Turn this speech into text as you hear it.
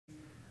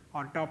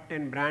or top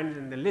 10 brands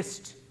in the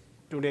list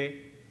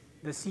today,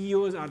 the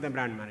CEOs are the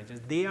brand managers.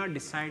 They are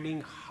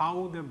deciding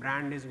how the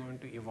brand is going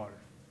to evolve.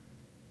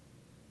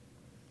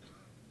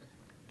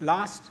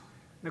 Last,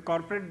 the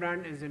corporate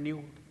brand is a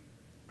new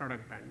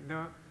product brand.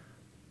 The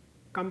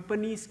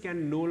companies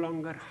can no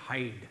longer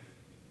hide,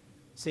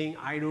 saying,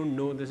 I don't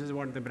know, this is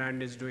what the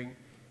brand is doing.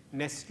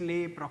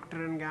 Nestle,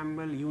 Procter &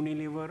 Gamble,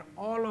 Unilever,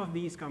 all of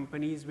these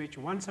companies which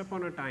once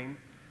upon a time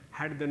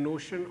had the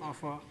notion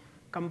of a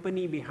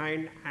company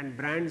behind and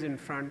brands in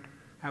front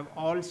have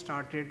all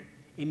started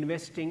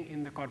investing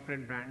in the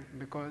corporate brand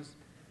because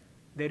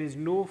there is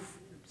no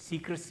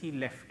secrecy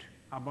left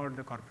about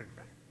the corporate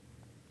brand.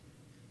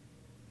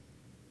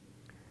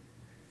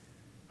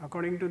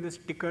 According to this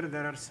ticker,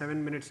 there are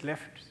 7 minutes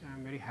left, so I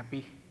am very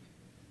happy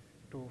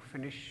to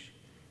finish.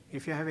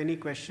 If you have any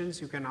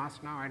questions, you can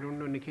ask now. I don't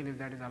know, Nikhil, if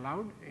that is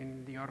allowed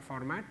in your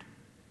format,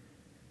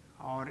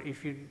 or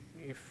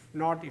if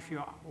not, if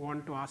you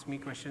want to ask me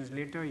questions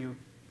later, you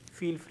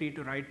feel free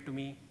to write to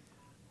me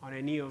on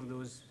any of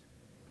those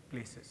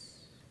places.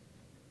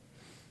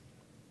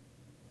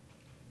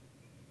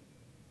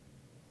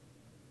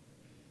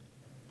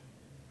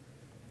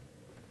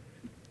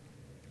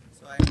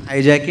 So I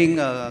am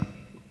hijacking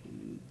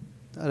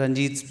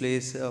Ranjit's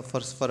place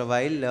for a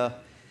while.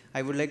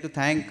 I would like to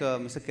thank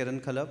Mr.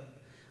 Kiran Khalab,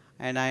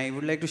 and I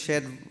would like to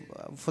share,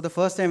 for the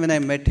first time when I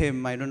met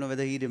him, I don't know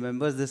whether he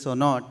remembers this or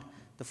not,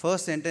 the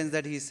first sentence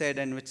that he said,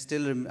 and which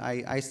still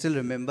I still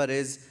remember,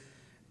 is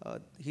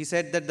he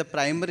said that the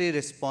primary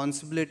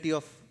responsibility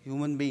of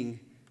human being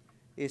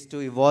is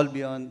to evolve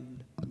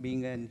beyond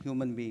being a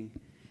human being.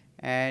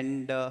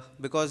 And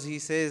because he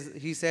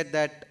said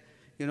that,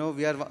 you know,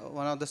 we are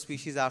one of the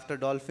species after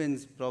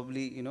dolphins,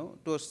 probably, you know,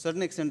 to a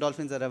certain extent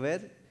dolphins are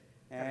aware,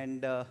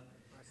 and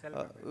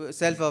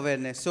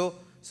self-awareness. So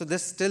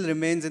this still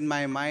remains in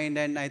my mind,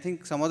 and I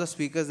think some of the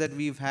speakers that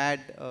we've had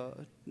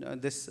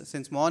this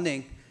since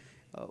morning,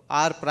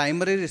 our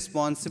primary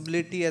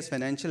responsibility as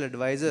financial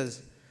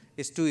advisors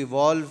is to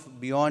evolve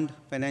beyond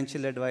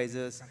financial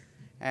advisors.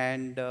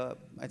 And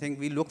I think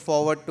we look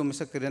forward to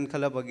Mr. Kiran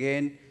Khalab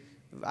again.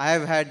 I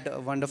have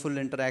had wonderful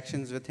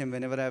interactions with him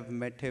whenever I've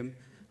met him.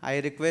 I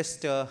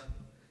request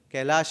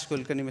Kailash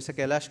Kulkarni, Mr.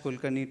 Kailash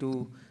Kulkarni,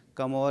 to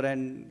come over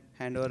and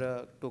hand over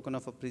a token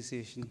of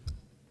appreciation.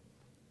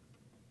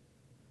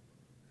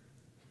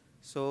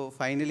 So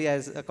finally,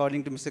 as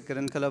according to Mr.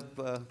 Kiran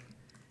Khalab,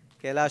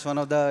 Kailash, one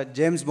of the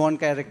James Bond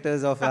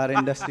characters of our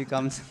industry,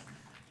 comes.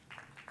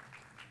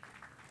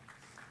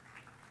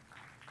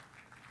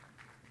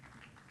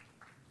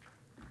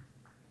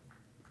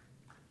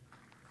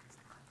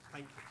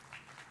 Thank you.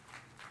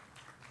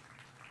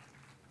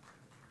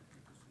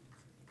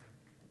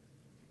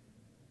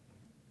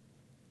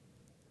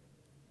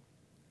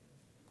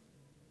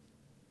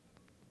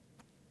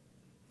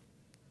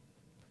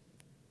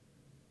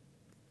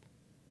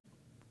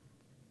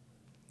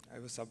 I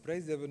was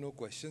surprised there were no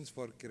questions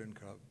for Kiran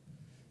Khalab,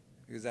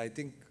 because I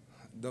think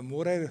the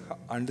more I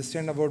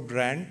understand about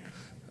brand,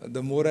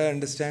 the more I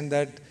understand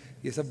that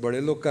ये सब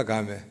बड़े लोग का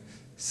काम है.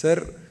 Sir,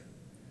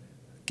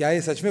 क्या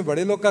ये सच में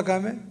बड़े लोग का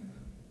काम है?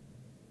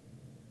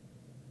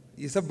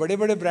 ये सब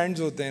बड़े-बड़े brands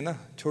होते हैं ना.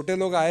 छोटे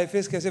लोग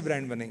IFAs कैसे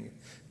brand बनेंगे?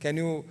 Can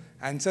you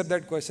answer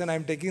that question? I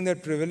am taking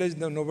that privilege.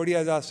 Nobody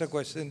has asked a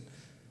question,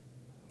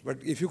 but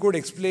if you could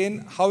explain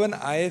how an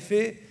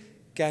IFA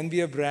can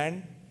be a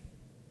brand.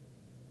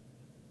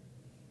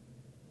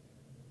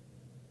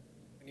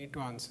 Need to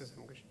answer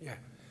some question. Yeah.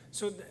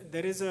 So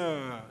there is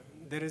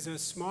a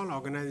small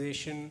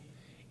organization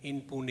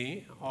in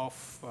Pune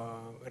of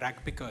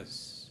rag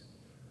pickers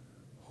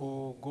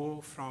who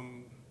go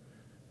from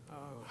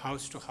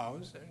house to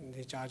house, and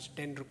they charge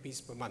 10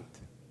 rupees per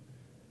month,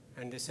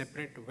 and they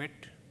separate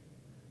wet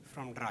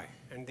from dry.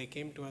 And they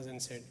came to us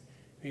and said,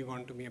 we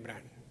want to be a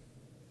brand.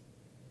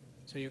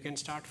 So you can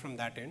start from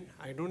that end.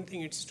 I don't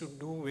think it's to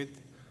do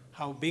with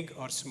how big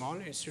or small,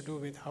 it's to do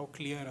with how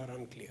clear or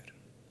unclear.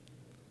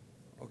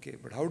 Okay,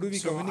 but how do we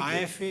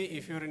communicate? So IFA,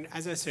 if you're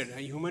as I said,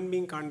 a human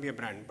being can't be a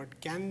brand,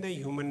 but can the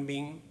human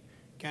being,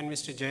 can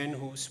Mr. Jain,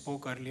 who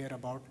spoke earlier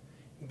about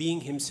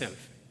being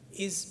himself,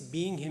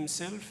 being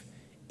himself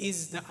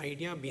is the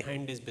idea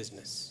behind his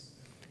business.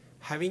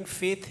 Having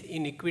faith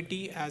in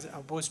equity as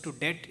opposed to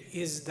debt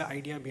is the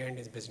idea behind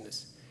his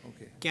business.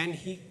 Okay. Can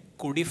he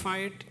codify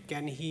it?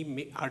 Can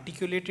he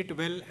articulate it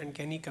well? And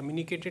can he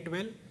communicate it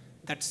well?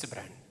 That's the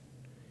brand.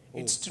 Oh.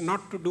 It's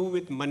not to do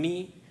with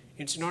money.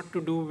 It's not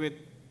to do with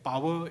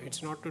power.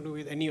 It's not to do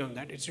with any of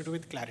that. It's to do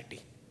with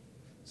clarity.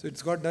 So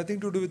it's got nothing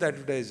to do with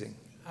advertising.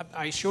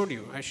 I showed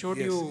you. I showed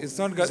you it's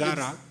not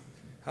Zara.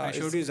 I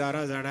showed you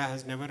Zara. Zara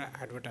has never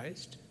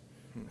advertised.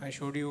 I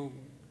showed you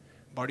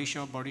Body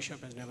Shop. Body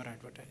Shop has never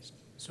advertised.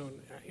 So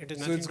it is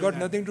nothing. So it's got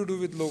nothing to do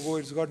with logo.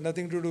 It's got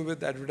nothing to do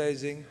with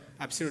advertising.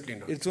 Absolutely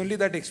not. It's only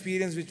that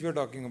experience which we're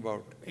talking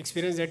about.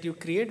 Experience that you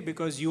create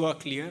because you are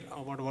clear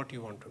about what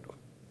you want to do.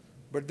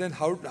 But then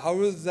how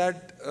is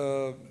that?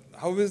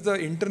 How is the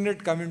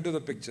internet come into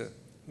the picture?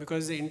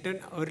 Because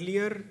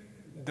earlier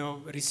the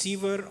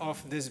receiver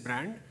of this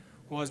brand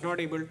was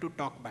not able to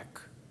talk back.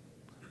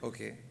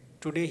 Okay.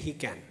 today he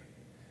can.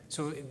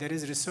 So there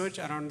is research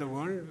around the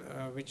world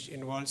which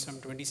involves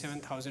some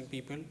 27,000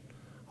 people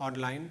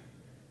online,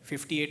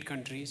 58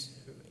 countries.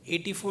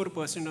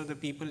 84% of the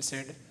people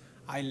said,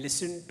 I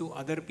listen to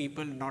other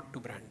people, not to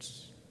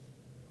brands.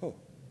 Oh.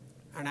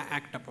 And I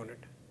act upon it.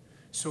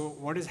 So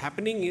what is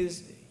happening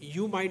is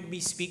you might be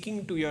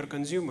speaking to your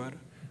consumer,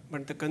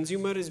 but the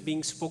consumer is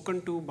being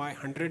spoken to by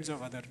hundreds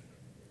of other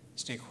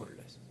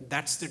stakeholders.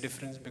 That's the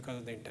difference because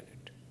of the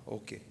internet.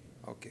 Okay,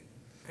 okay.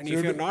 And So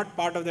if you're not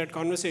part of that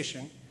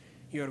conversation,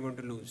 you are going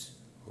to lose.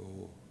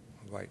 Oh,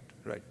 right,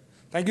 right.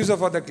 Thank you, sir,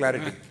 for the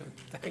clarity.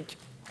 Thank you.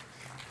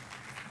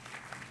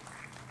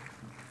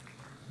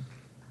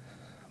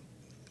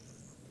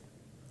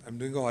 I'm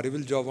doing a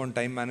horrible job on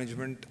time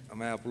management.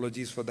 My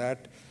apologies for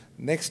that.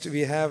 Next,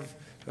 we have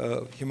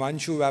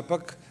Himanshu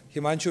Vyapak.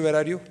 Himanshu, where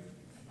are you?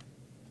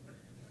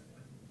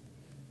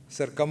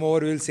 Sir, come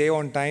over. We'll say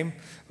on time.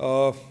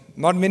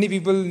 Not many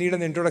people need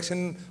an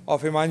introduction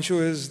of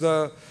Himanshu. Is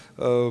the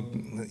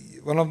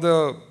one of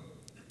the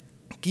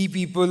key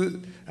people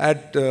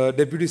at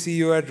Deputy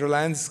CEO at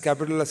Reliance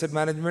Capital Asset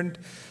Management.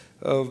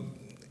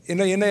 In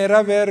an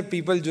era where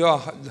people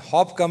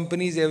hop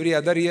companies every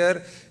other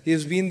year,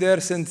 he's been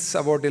there since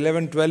about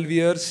 11, 12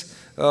 years,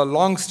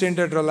 long stint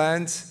at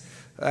Reliance,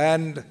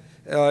 and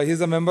he's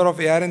a member of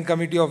ARN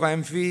committee of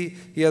AMFI.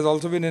 He has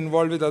also been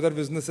involved with other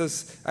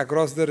businesses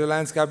across the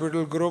Reliance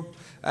Capital Group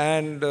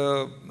and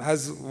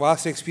has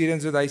vast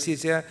experience with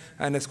ICICI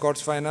and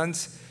Escorts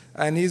Finance.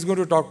 And he's going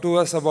to talk to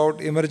us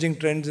about emerging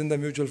trends in the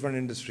mutual fund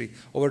industry.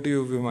 Over to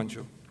you,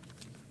 Himanshu.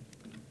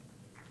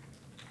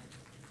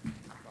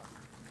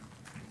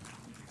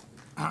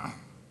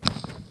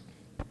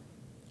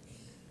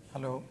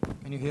 Hello,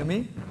 can you hear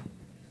me?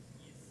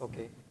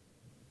 Okay.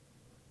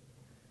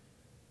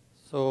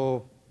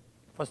 So,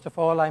 first of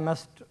all, I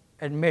must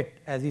admit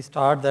as we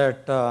start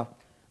that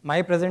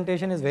my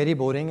presentation is very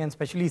boring, and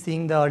especially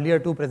seeing the earlier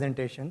two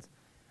presentations.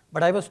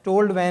 But I was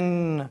told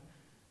when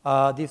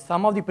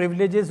some of the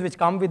privileges which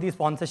come with the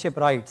sponsorship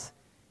rights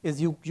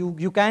is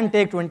you can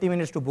take 20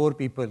 minutes to bore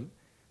people.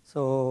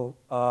 So,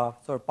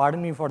 so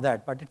pardon me for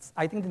that. But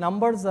I think the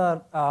numbers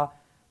are,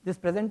 this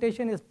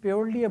presentation is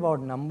purely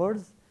about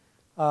numbers.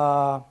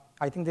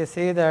 I think they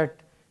say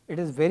that it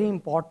is very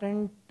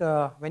important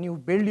when you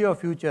build your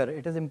future,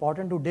 it is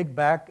important to dig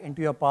back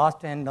into your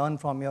past and learn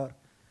from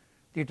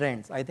the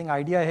trends. I think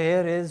idea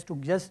here is to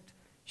just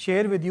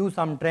share with you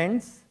some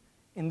trends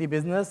in the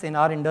business, in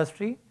our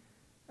industry,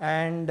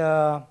 and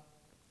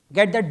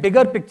get that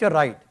bigger picture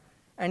right.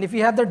 And if we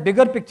have that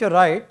bigger picture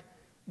right,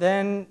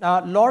 then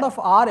a lot of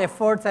our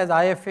efforts as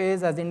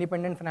IFAs, as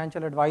independent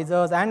financial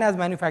advisors, and as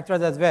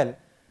manufacturers as well,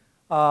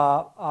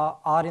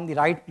 are in the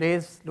right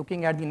place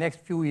looking at the next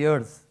few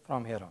years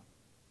from here on.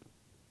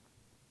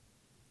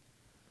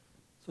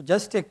 So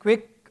just a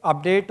quick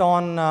update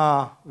on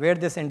where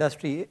this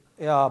industry,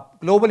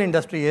 global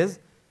industry is.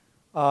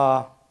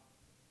 So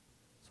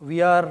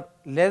we are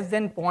less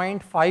than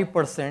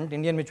 0.5%,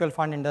 Indian mutual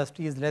fund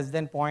industry is less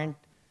than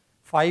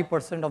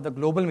 0.5% of the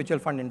global mutual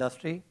fund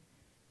industry.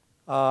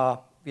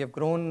 We have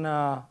grown,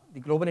 the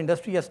global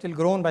industry has still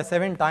grown by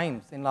 7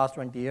 times in last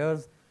 20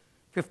 years.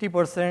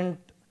 50%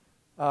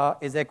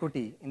 is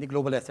equity in the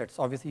global assets.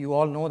 Obviously, you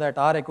all know that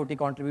our equity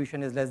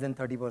contribution is less than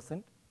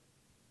 30%.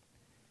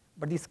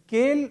 But the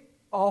scale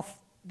of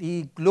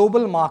the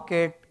global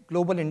market,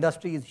 global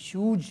industry is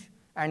huge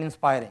and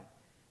inspiring.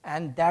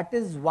 And that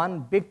is one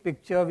big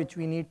picture which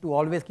we need to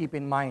always keep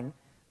in mind,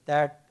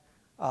 that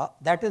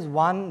that is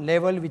one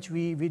level which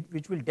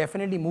will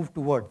definitely move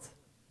towards.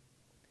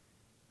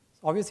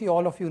 So obviously,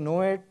 all of you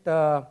know it.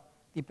 The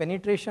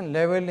penetration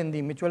level in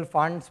the mutual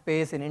fund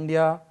space in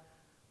India,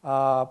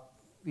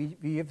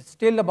 we have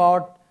still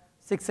about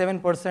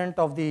 6-7%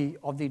 of the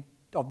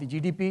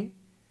GDP.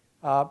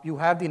 You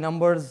have the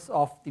numbers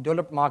of the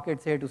developed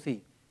markets here to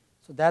see.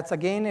 So that's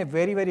again a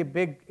very, very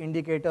big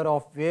indicator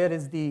of where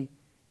is the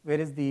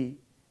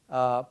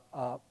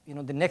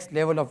next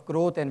level of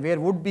growth and where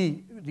would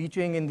be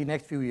reaching in the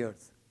next few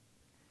years.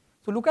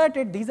 So look at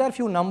it. These are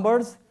few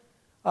numbers.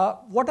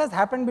 What has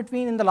happened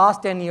in the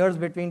last 10 years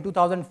between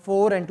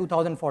 2004 and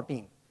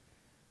 2014?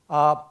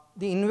 The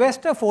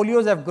investor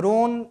folios have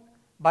grown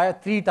by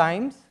 3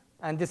 times,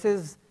 and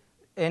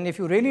if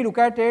you really look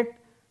at it,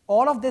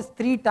 all of this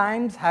 3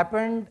 times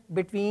happened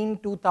between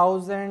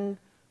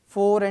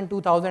 2004 and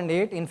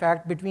 2008. In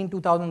fact, between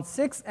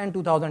 2006 and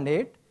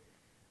 2008,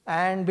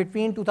 and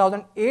between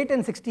 2008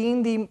 and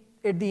 16,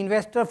 the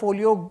investor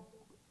folio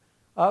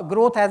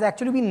growth has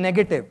actually been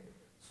negative.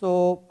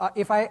 So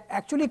if I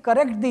actually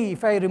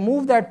if I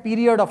remove that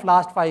period of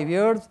last 5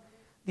 years,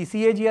 the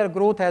CAGR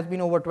growth has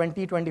been over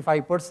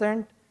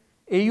 20-25%.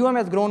 AUM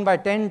has grown by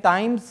 10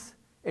 times,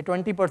 a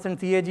 20%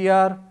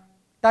 CAGR.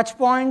 Touch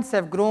points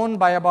have grown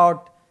by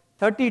about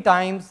 30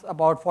 times,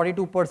 about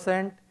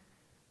 42%.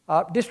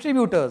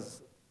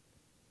 Distributors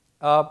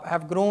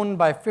have grown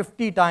by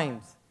 50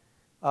 times.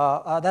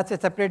 That's a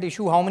separate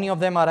issue, how many of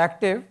them are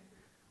active,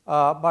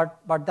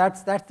 but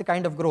that's the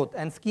kind of growth.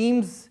 And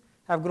schemes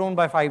have grown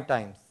by 5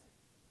 times.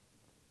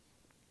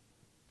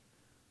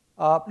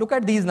 Look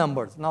at these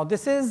numbers. Now,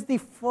 this is the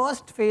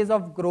first phase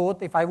of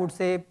growth, if I would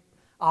say,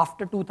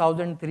 after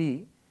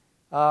 2003.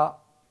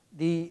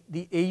 The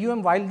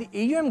AUM, while the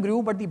AUM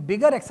grew, but the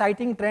bigger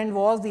exciting trend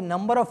was the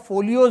number of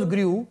folios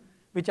grew,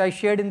 which I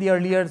shared in the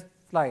earlier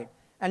slide.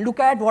 And look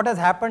at what has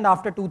happened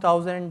after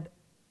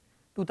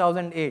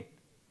 2008.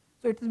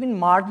 So it has been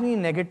marginally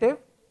negative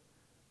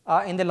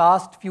in the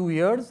last few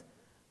years.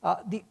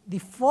 The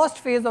first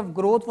phase of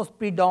growth was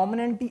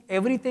predominantly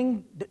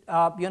everything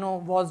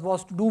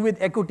was to do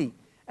with equity.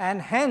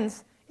 And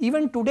hence,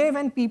 even today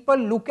when people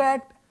look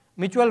at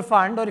mutual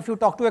fund, or if you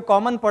talk to a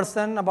common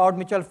person about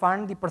mutual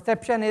fund, the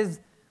perception is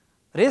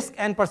risk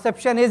and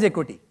perception is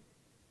equity,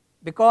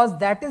 because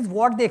that is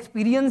what they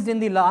experienced in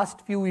the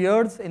last few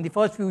years, in the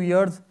first few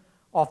years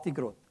of the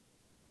growth.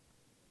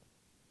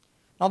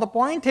 Now the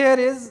point here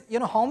is,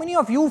 how many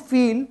of you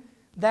feel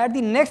that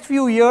the next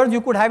few years you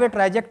could have a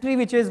trajectory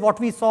which is what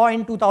we saw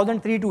in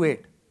 2003 to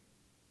 8?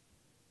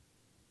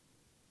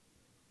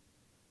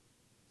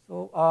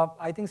 So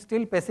I think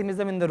still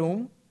pessimism in the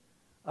room.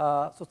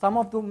 So some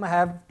of them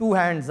have 2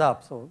 hands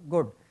up, so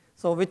good.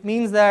 So which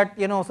means that,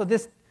 so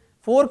this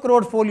 4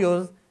 crore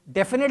folios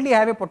definitely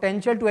have a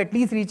potential to at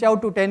least reach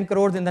out to 10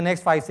 crores in the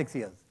next 5-6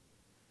 years.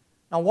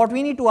 Now what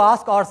we need to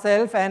ask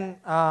ourselves and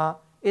the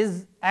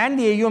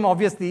AUM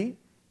obviously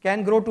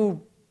can grow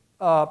to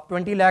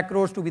 20 lakh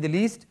crores to be the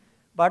least,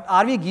 but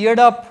are we geared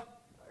up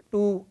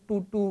to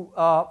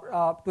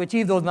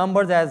achieve those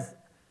numbers as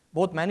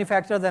both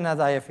manufacturers and as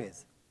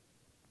IFAs?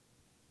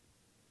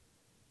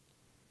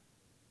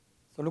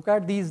 So look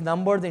at these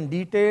numbers in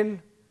detail.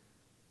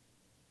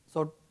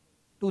 So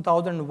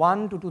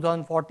 2001 to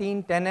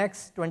 2014,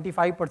 10x,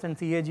 25%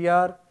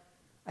 CAGR,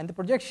 and the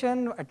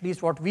projection, at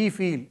least what we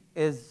feel,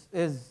 is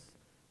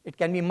it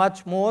can be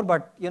much more,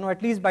 but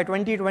at least by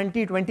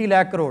 2020, 20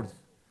 lakh crores.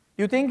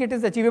 Do you think it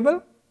is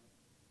achievable?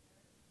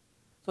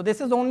 So this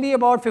is only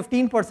about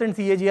 15%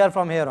 CAGR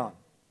from here on.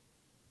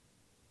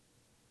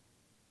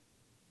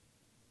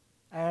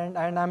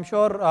 And I'm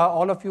sure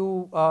all of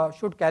you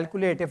should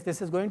calculate, if this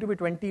is going to be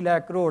 20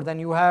 lakh crores, then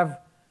you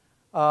have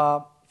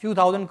few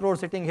thousand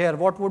crores sitting here.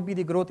 What would be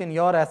the growth in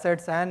your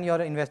assets and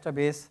your investor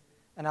base,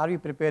 and are we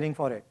preparing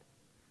for it?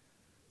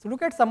 So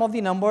look at some of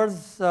the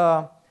numbers,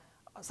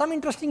 some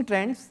interesting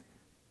trends.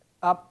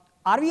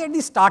 Are we at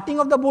the starting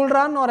of the bull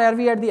run or are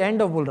we at the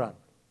end of bull run?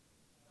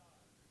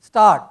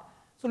 Start.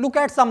 So look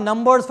at some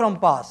numbers from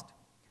past.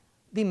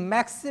 The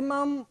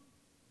maximum,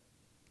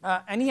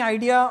 any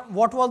idea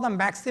what was the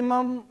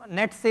maximum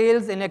net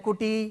sales in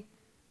equity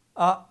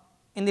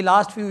in the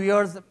last few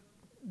years?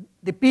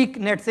 The peak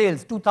net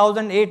sales,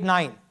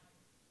 2008-9.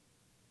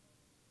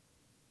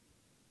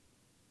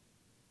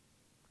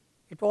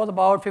 It was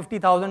about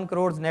 50,000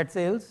 crores net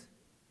sales.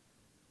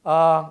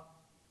 So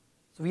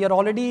we are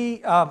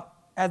already,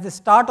 at the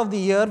start of the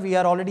year, we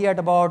are already at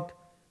about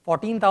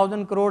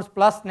 14,000 crores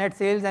plus net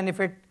sales, and if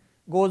it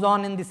goes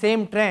on in the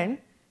same trend,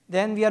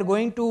 then we are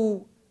going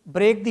to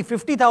break the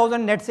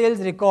 50,000 net sales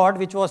record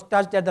which was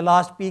touched at the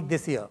last peak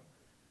this year.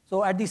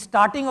 So at the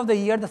starting of the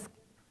year,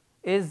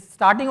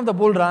 starting of the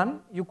bull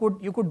run, you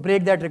could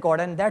break that record,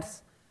 and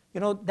that's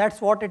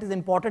what it is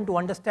important to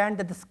understand,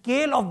 that the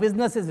scale of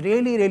business is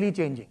really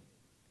changing.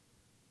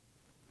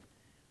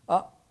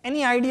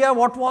 Any idea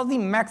what was the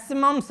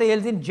maximum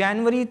sales in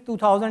January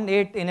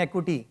 2008 in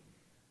equity?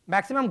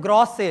 Maximum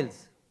gross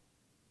sales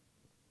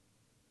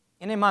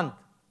in a month.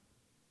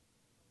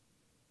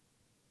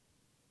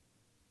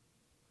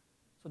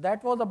 So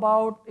that was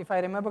about, if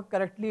I remember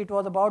correctly, it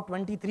was about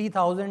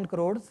 23,000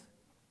 crores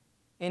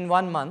in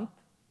 1 month.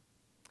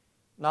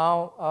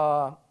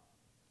 Now,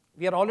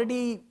 we are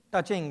already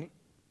touching,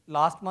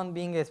 last month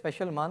being a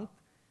special month,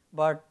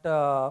 but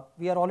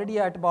we are already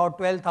at about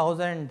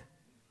 12,000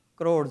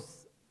 crores.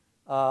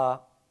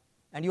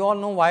 And you all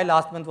know why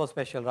last month was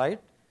special, right?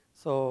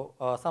 So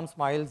some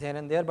smiles here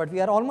and there, but we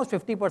are almost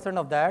 50%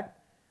 of that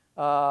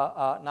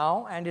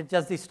now, and it's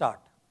just the start.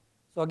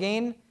 So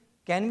again,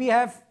 can we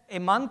have a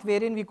month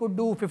wherein we could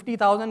do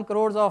 50,000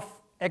 crores of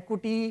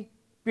equity,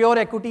 pure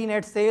equity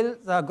net sales,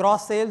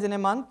 gross sales in a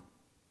month?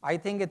 I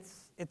think it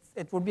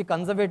would be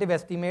conservative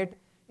estimate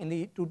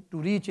to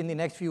reach in the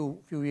next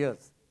few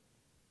years.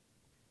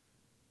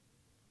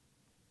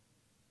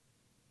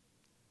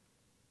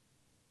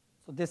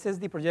 So this is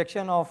the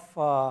projection of,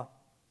 so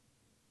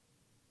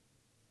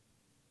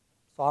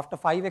after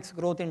 5x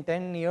growth in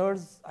 10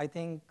 years, I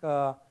think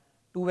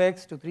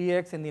 2x to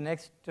 3x in the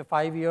next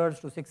 5 years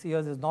to 6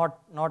 years is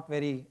not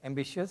very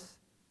ambitious.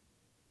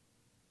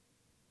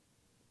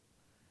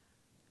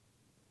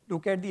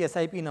 Look at the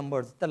SIP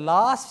numbers. The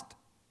last,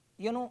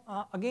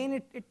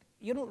 again,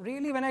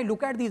 really when I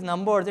look at these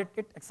numbers, it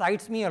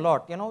excites me a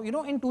lot.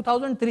 In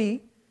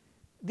 2003,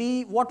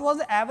 what was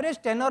the average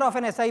tenure of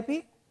an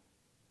SIP?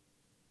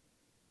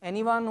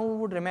 Anyone who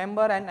would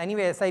remember? And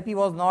anyway, SIP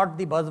was not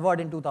the buzzword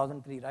in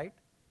 2003, right?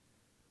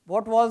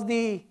 What was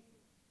the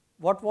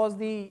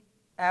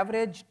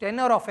average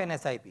tenure of an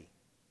SIP?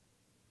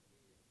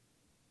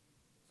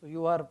 So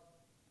you are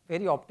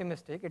very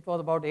optimistic. It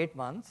was about 8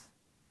 months.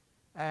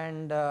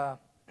 And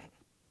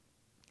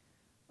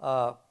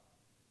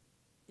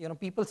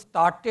people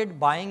started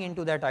buying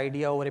into that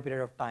idea over a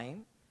period of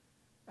time.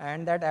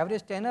 And that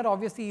average tenure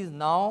obviously is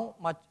now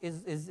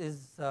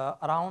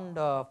around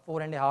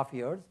 4.5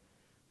 years.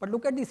 But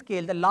look at the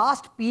scale. The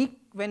last peak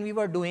when we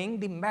were doing,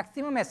 the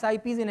maximum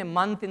SIPs in a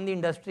month in the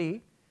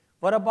industry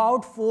were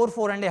about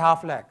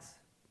 4.5 lakhs.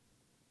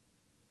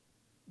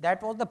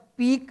 That was the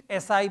peak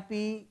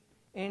SIP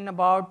in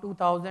about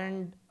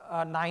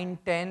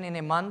 2009-10 in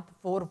a month,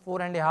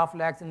 4.5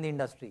 lakhs in the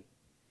industry.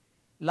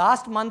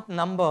 Last month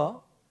number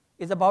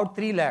is about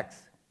 3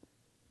 lakhs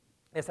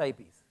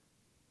SIPs.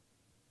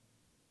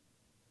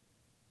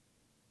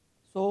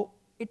 So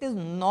it is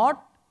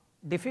not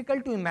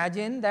difficult to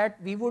imagine that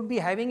we would be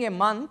having a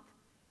month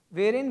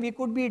wherein we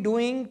could be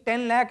doing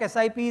 10 lakh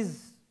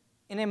SIPs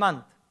in a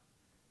month.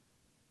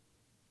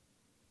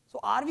 So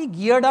are we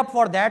geared up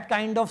for that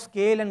kind of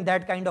scale and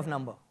that kind of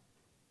number?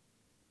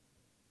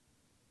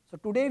 So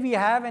today we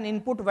have an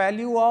input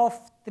value of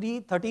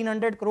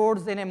 1,300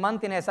 crores in a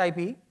month in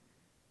SIP.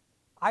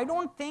 I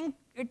don't think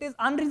it is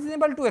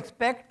unreasonable to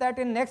expect that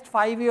in next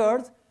 5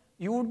 years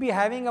you would be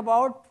having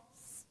about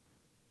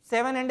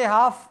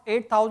 7.5,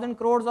 8,000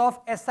 crores of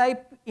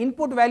SIP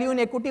input value in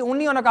equity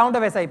only on account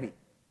of SIP.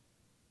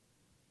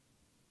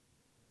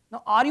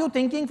 Now, are you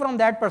thinking from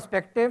that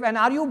perspective, and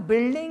are you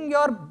building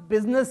your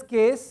business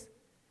case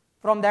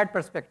from that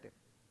perspective?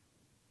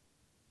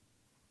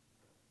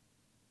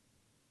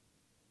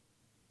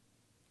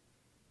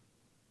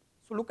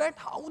 So look at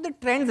how the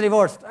trends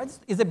reversed.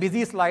 It's a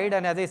busy slide,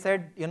 and as I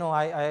said,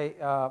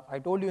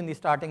 I told you in the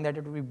starting that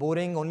it would be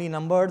boring, only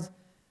numbers.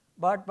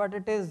 But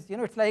it is,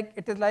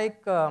 it is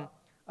like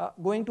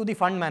going to the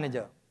fund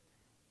manager.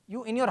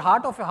 You, in your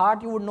heart of your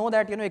heart, you would know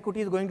that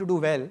equity is going to do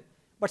well,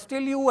 but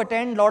still you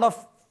attend a lot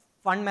of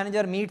fund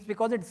manager meets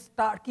because it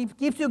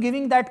keeps you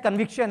giving that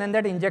conviction and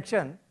that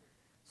injection.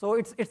 So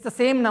it's the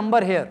same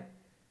number here.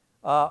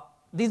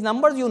 These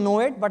numbers you know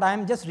it, but I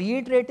am just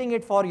reiterating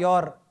it for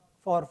your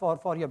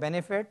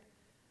benefit.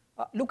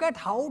 Look at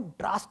how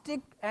drastic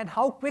and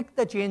how quick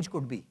the change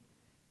could be.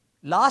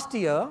 Last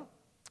year,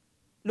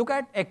 look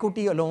at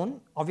equity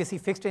alone. Obviously,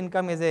 fixed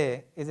income is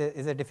a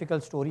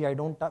difficult story. I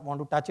don't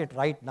want to touch it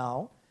right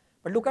now.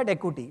 But look at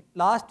equity.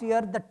 Last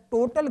year, the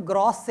total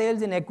gross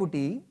sales in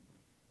equity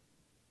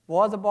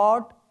was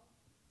about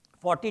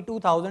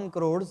 42,000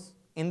 crores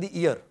in the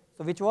year.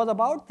 So, which was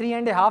about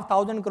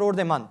 3,500 crores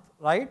a month,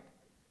 right?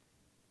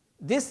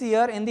 This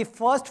year, in the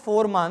first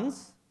 4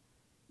 months,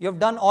 you have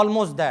done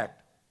almost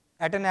that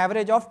at an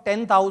average of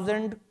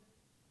 10,000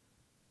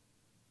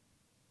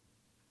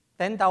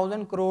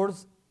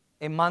 crores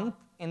a month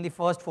in the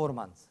first 4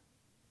 months.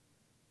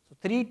 So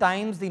 3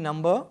 times the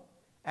number,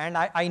 and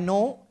I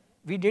know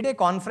we did a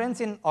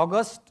conference in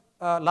August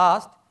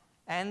last,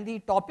 and the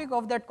topic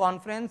of that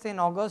conference in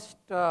August,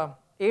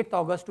 8th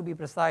August to be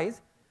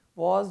precise,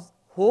 was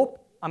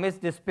hope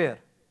amidst despair.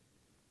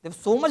 There was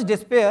so much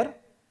despair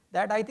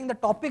that I think the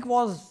topic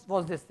was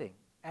this thing.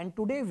 And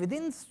today,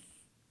 within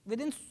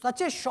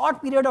such a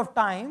short period of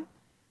time,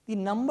 the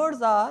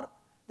numbers are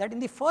that in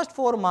the first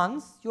 4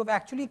 months, you have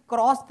actually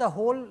crossed the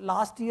whole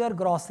last year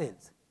gross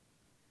sales.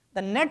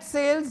 The net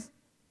sales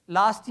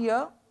last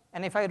year,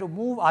 and if I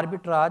remove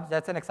arbitrage,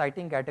 that's an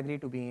exciting category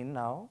to be in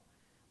now,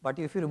 but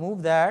if you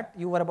remove that,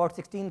 you were about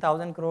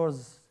 16,000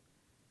 crores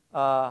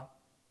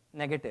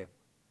negative.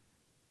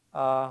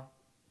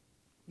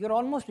 You're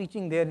almost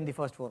reaching there in the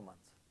first 4 months.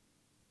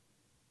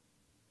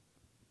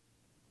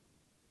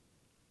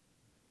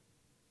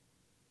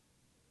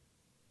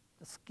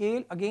 The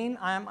scale, again,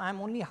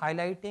 I'm only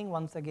highlighting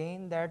once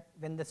again that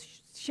when the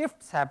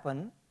shifts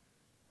happen,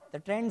 the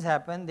trends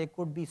happen, they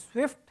could be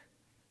swift,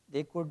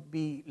 they could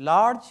be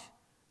large,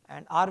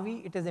 and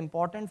it is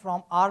important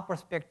from our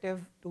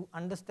perspective to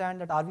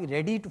understand that are we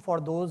ready for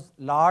those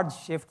large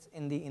shifts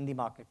in the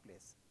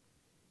marketplace.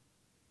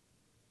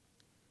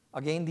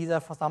 Again, these are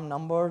for some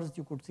numbers,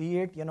 you could see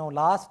it,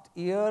 last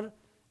year,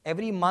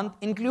 every month,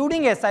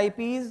 including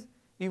SIPs,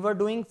 we were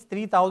doing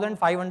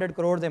 3,500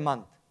 crores a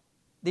month.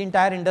 The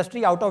entire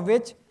industry, out of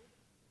which,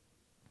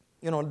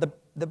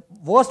 the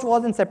worst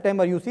was in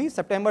September, you see,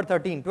 September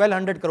 13,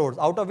 1,200 crores,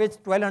 out of which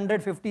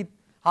 1,250,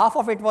 half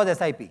of it was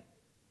SIP.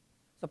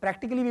 So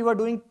practically we were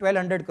doing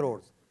 1,200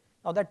 crores.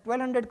 Now that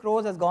 1,200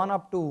 crores has gone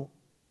up to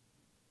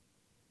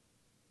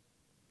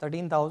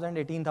 13,000,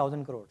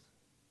 18,000 crores.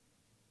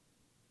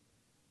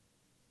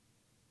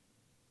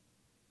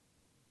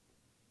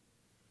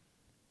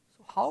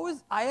 So how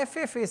is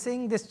IFA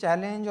facing this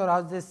challenge or how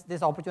is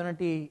this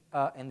opportunity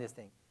in this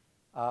thing?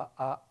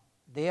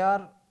 They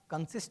are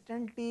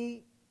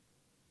consistently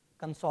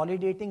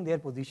consolidating their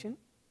position.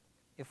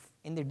 If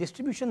in the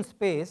distribution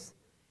space,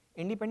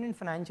 independent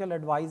financial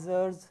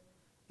advisors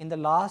in the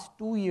last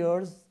 2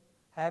 years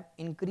have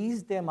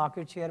increased their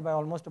market share by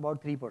almost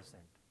about 3%.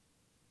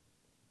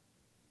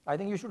 I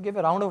think you should give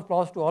a round of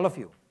applause to all of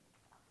you.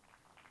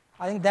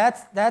 I think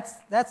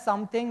that's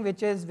something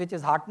which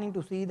is heartening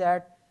to see,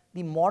 that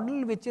the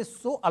model which is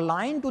so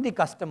aligned to the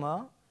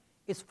customer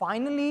is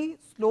finally,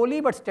 slowly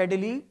but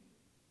steadily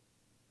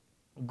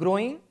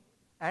growing,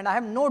 and I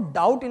have no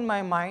doubt in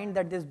my mind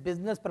that this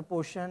business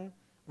proportion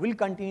will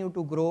continue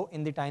to grow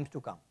in the times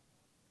to come.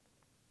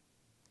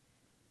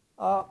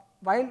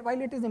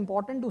 While it is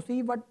important to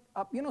see, but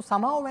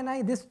somehow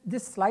when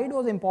this slide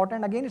was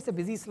important, again it's a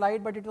busy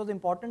slide, but it was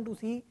important to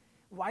see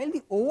while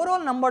the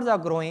overall numbers are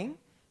growing,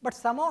 but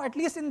somehow at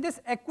least in this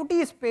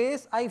equity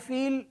space, I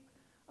feel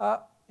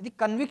the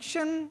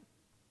conviction,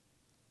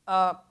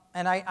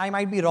 and I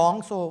might be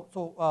wrong,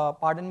 so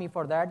pardon me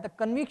for that. The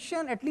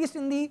conviction, at least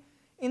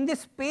in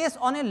this space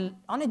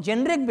on a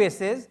generic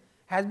basis,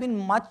 has been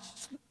much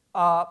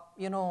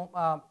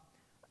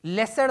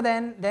lesser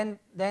than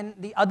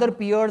the other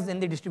peers in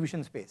the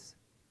distribution space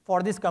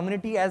for this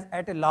community as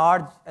at a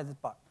large as a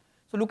part.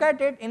 So look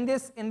at it in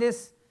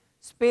this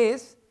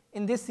space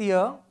in this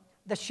year,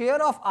 the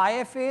share of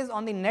IFAs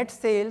on the net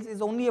sales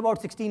is only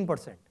about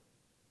 16%.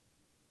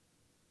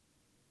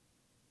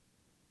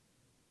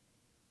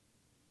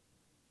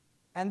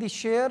 And the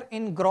share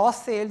in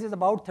gross sales is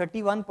about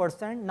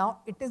 31%. Now,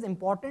 it is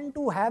important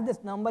to have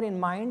this number in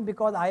mind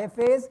because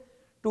IFAs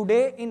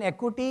today in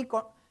equity,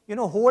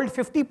 hold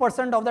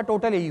 50% of the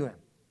total AUM.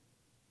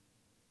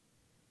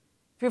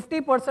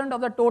 50%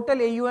 of the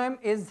total AUM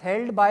is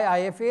held by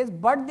IFAs,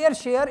 but their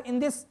share in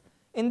this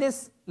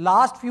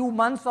last few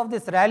months of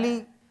this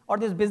rally or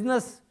this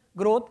business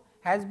growth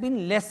has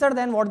been lesser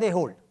than what they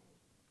hold.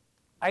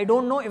 I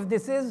don't know if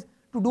this is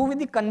to do with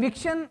the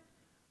conviction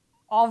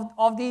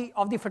of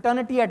the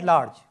fraternity at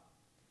large.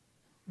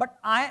 But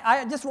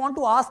I just want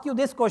to ask you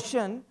this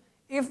question: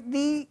 if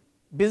the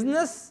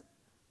business,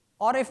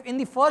 or if in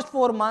the first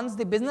 4 months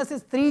the business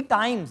is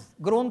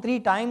grown 3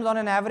 times on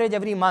an average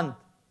every month,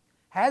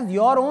 has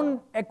your own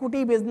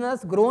equity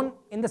business grown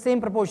in the same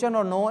proportion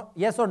or no?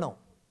 Yes or no?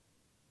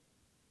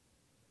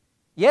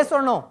 Yes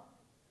or no?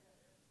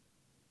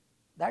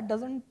 That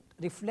doesn't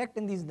reflect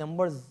in these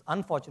numbers,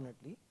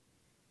 unfortunately.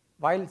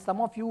 While some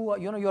of you,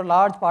 your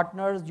large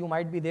partners, you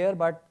might be there,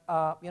 but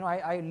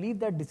I leave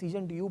that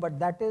decision to you. But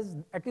that is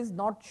at least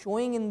not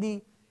showing in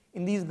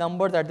these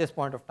numbers at this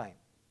point of time.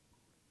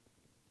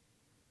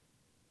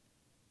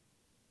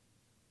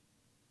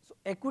 So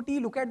equity,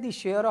 look at the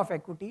share of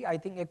equity. I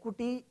think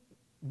equity,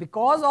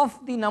 because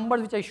of the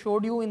numbers which I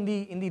showed you in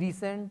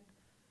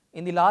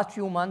the last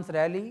few months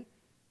rally,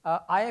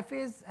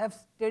 IFAs have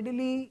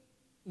steadily,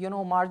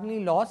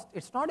 marginally lost.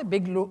 It's not a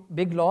big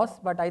loss,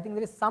 but I think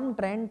there is some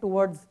trend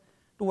towards,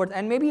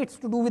 and maybe it's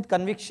to do with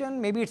conviction,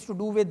 maybe it's to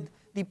do with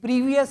the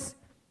previous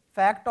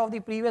fact of the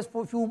previous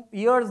few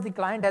years the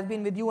client has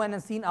been with you and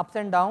has seen ups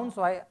and downs.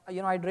 So I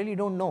really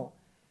don't know.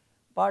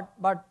 But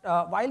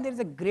while there is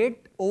a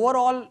great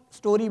overall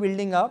story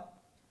building up,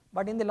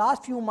 but in the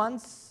last few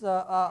months,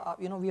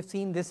 we have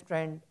seen this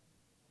trend.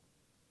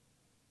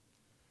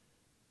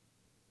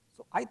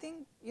 So I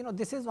think,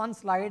 this is one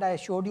slide I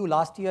showed you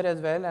last year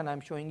as well, and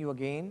I'm showing you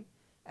again.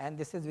 And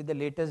this is with the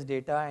latest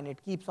data, and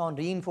it keeps on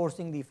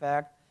reinforcing the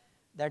fact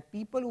that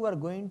people who are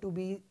going to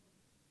be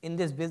in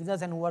this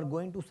business and who are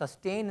going to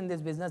sustain in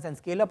this business and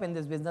scale up in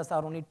this business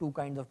are only 2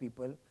 kinds of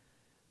people.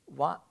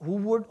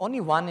 Only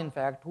one in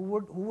fact, who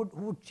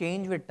would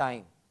change with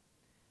time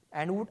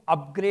and who would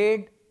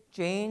upgrade,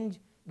 change,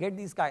 get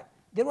these guys.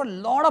 There were a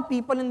lot of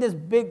people in this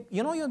big,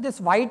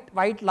 this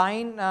white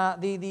line,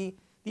 the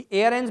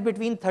ARNs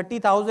between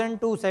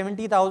 30,000 to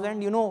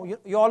 70,000,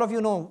 all of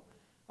you know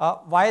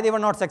why they were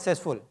not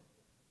successful.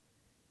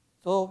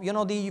 So,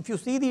 if you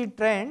see the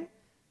trend,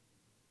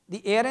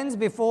 the ARNs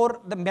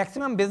before, the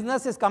maximum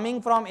business is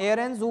coming from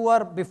ARNs who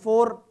were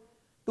before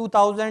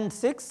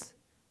 2006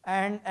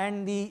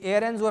 and the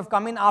ARNs who have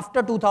come in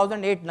after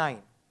 2008-9.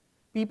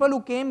 People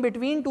who came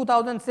between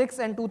 2006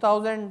 and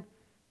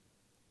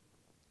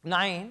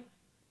 2009,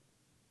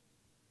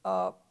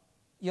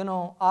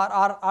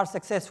 are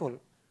successful.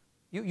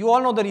 You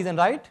all know the reason,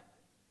 right?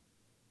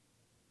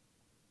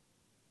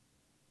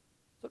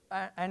 So,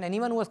 and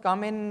anyone who has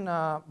come in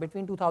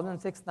between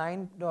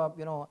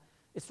 2006-9,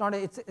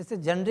 it's a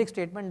generic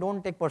statement,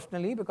 don't take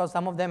personally, because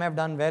some of them have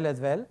done well as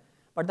well.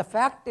 But the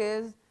fact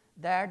is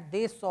that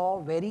they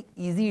saw very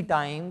easy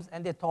times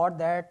and they thought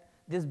that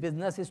this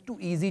business is too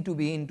easy to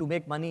be in, to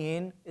make money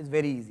in is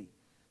very easy.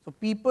 So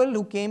people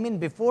who came in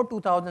before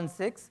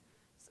 2006,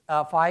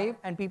 5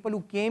 and people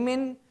who came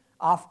in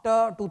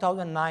after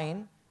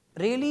 2009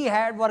 really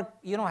had work,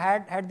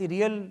 had the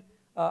real,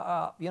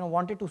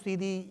 wanted to see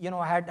the,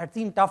 had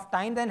seen tough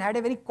times and had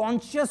a very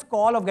conscious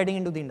call of getting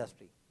into the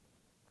industry.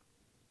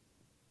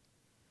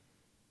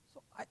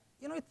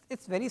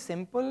 It's very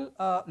simple,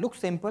 looks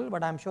simple,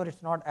 but I'm sure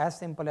it's not as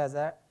simple as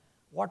that.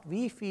 What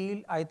we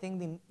feel, I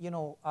think,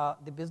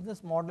 the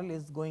business model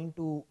is going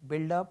to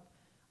build up.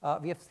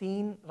 We have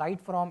seen right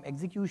from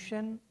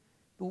execution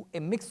to a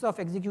mix of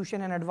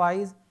execution and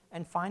advice,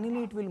 and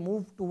finally it will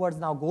move towards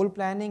now goal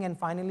planning and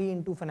finally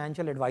into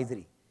financial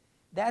advisory.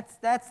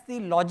 That's the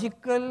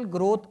logical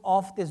growth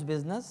of this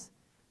business,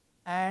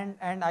 and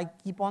I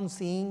keep on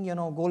seeing,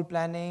 goal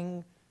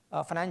planning,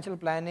 financial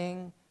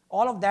planning,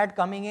 all of that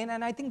coming in,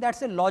 and I think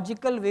that's a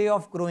logical way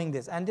of growing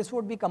this. And this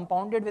would be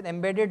compounded with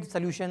embedded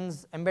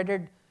solutions,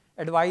 embedded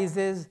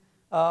advices.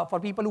 For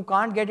people who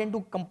can't get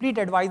into complete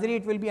advisory,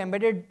 it will be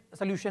embedded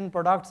solution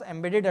products,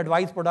 embedded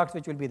advice products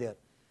which will be there.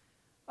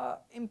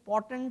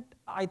 important,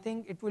 I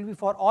think it will be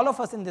for all of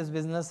us in this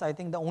business. I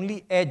think the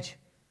only edge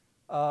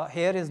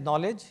here is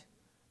knowledge,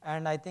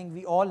 and I think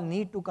we all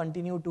need to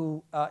continue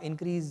to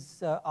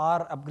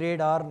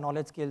upgrade our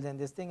knowledge skills in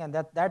this thing, and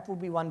that would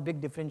be one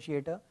big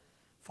differentiator.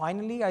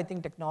 Finally, I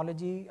think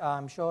technology,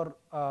 I'm sure,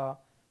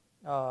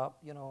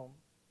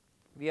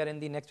 we are in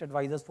the Next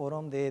Advisors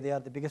Forum. They are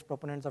the biggest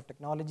proponents of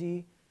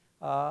technology.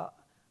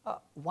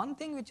 One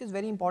thing which is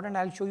very important,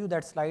 I'll show you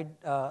that slide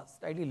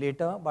slightly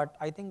later, but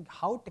I think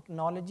how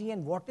technology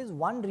and what is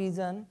one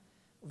reason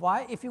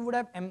why if you would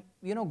have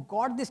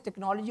got this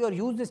technology or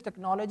used this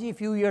technology a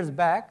few years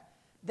back,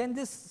 then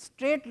this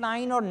straight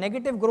line or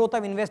negative growth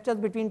of investors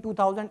between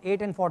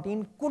 2008 and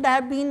 14 could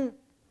have been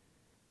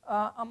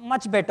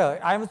much better.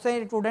 I would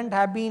say it wouldn't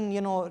have been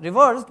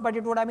reversed, but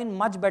it would have been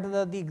much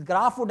better. The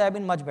graph would have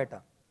been much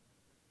better.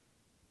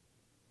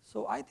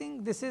 So I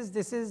think this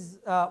is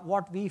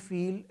what we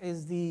feel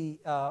is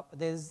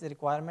there's the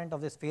requirement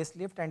of this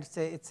facelift, and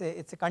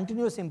it's a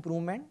continuous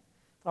improvement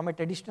from a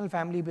traditional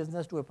family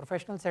business to a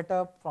professional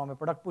setup, from a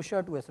product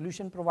pusher to a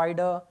solution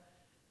provider,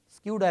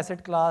 skewed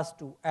asset class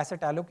to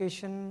asset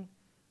allocation.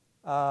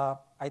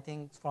 I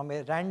think from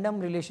a random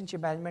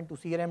relationship management to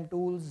CRM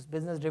tools,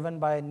 business driven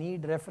by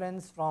need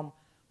reference, from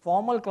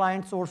formal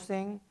client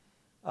sourcing,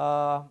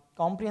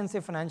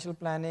 comprehensive financial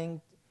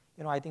planning,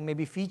 I think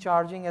maybe fee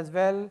charging as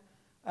well,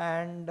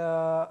 and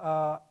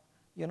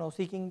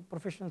seeking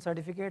professional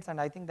certificates, and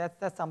I think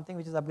that's something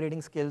which is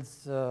upgrading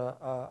skills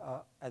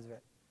as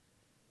well.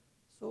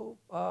 So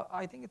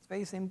I think it's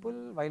very simple,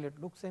 while it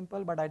looks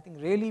simple, but I think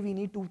really we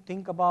need to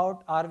think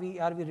about, are we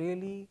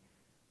really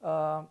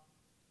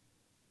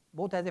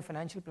both as a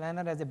financial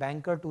planner, as a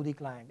banker to the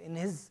client, in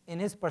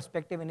his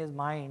perspective, in his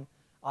mind,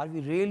 are we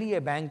really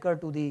a banker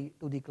to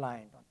the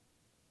client?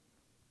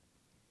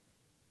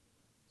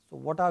 So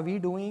what are we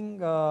doing?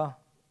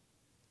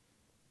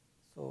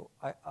 So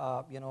I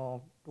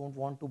don't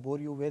want to bore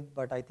you with,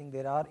 but I think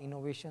there are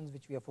innovations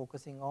which we are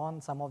focusing on.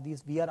 Some of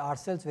these we are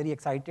ourselves very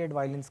excited,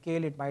 while in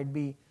scale it might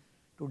be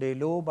today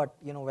low, but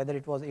whether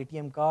it was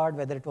ATM card,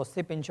 whether it was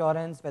SIP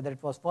insurance, whether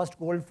it was first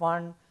gold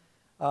fund,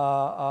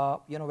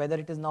 whether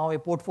it is now a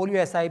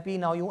portfolio SIP,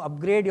 now you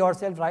upgrade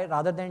yourself, right,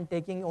 rather than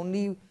taking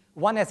only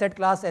one asset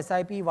class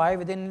SIP. Why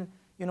within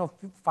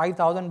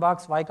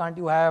 $5,000, why can't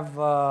you have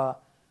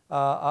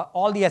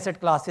all the asset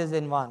classes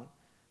in one?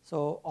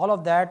 So all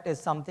of that is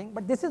something,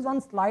 but this is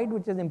one slide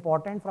which is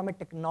important from a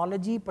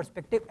technology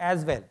perspective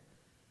as well.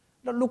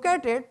 Now look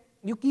at it.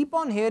 You keep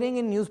on hearing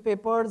in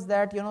newspapers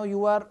that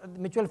the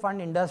mutual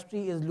fund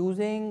industry is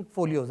losing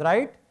folios,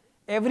 right?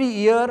 Every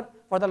year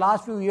for the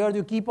last few years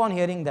you keep on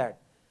hearing that,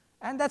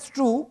 and that's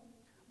true.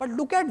 But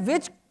look at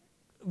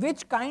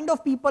which kind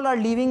of people are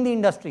leaving the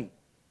industry.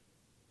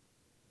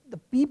 The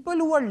people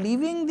who are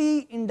leaving the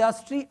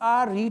industry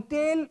are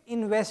retail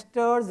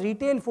investors,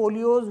 retail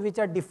folios which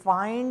are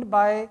defined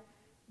by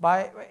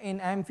in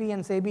AMFI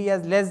and SEBI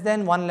as less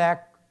than 1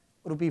 lakh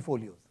rupee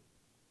folios.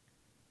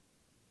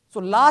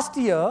 So last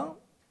year,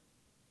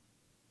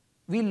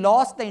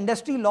 the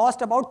industry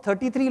lost about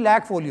 33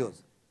 lakh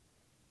folios,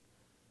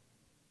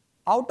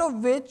 out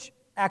of which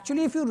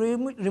actually if you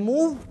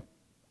remove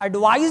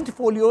advised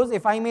folios,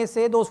 if I may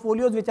say, those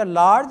folios which are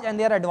large and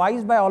they are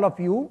advised by all of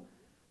you,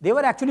 they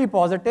were actually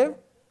positive,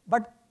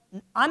 but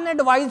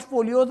unadvised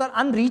folios or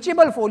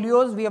unreachable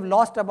folios, we have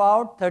lost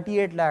about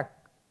 38 lakh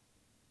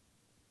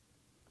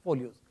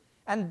folios.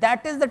 And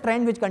that is the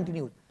trend which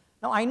continues.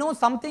 Now I know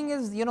something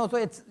is,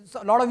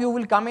 so a lot of you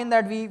will come in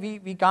that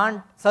we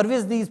can't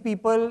service these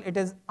people, it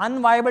is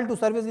unviable to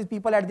service these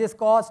people at this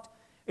cost,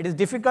 it is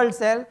difficult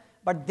sell,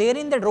 but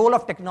therein the role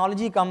of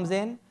technology comes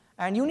in,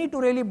 and you need to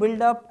really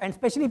build up, and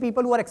especially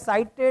people who are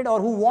excited or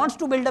who wants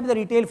to build up the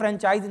retail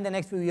franchise in the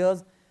next few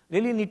years,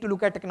 really need to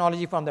look at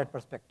technology from that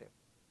perspective.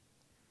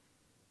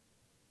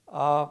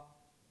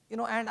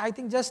 And I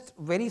think just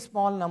very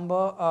small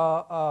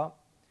number,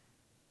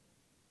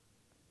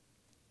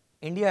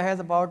 India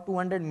has about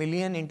 200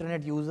 million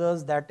internet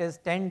users, that is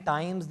 10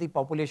 times the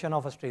population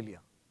of Australia.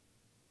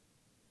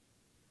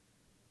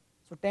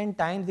 So 10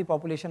 times the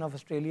population of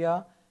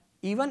Australia.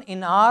 Even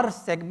in our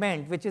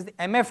segment, which is the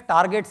MF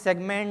target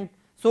segment,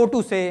 so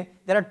to say,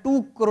 there are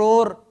 2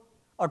 crore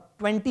or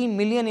 20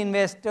 million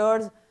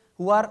investors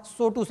who are,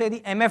 so to say,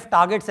 the MF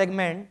target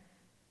segment,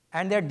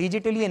 and they are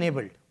digitally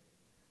enabled.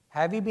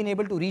 Have we been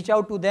able to reach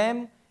out to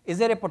them? Is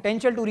there a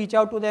potential to reach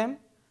out to them?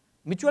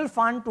 Mutual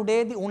fund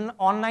today, the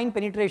online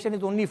penetration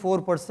is only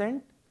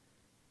 4%,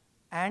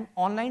 and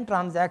online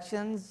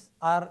transactions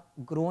are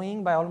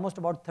growing by almost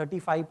about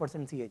 35%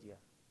 CAGR.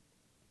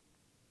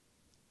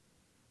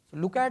 So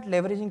look at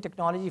leveraging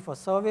technology for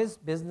service,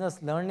 business,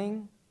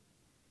 learning.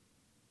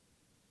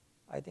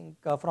 I think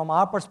from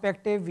our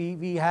perspective,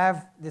 we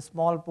have this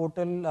small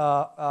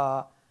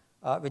portal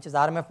which is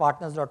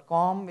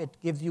rmfpartners.com. It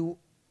gives you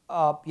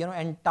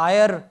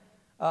entire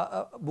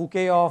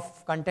bouquet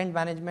of content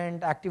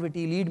management,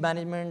 activity, lead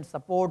management,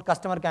 support,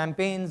 customer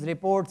campaigns,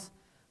 reports,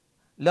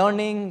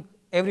 learning,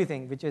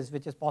 everything which is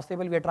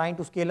possible. We are trying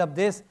to scale up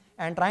this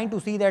and trying to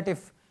see that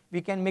if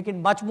we can make it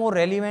much more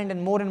relevant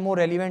and more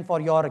relevant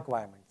for your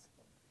requirements.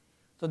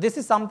 So this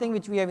is something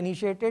which we have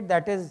initiated,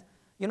 that is,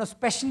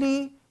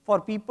 especially for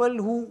people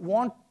who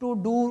want to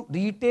do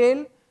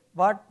retail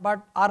but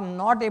are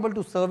not able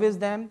to service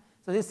them.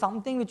 So this is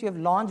something which we have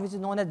launched, which is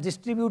known as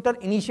distributor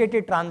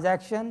initiated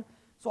transaction.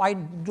 So I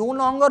no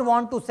longer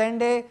want to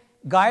send a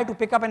guy to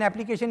pick up an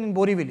application in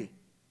Borivali.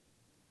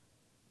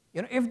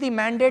 If the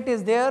mandate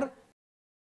is there,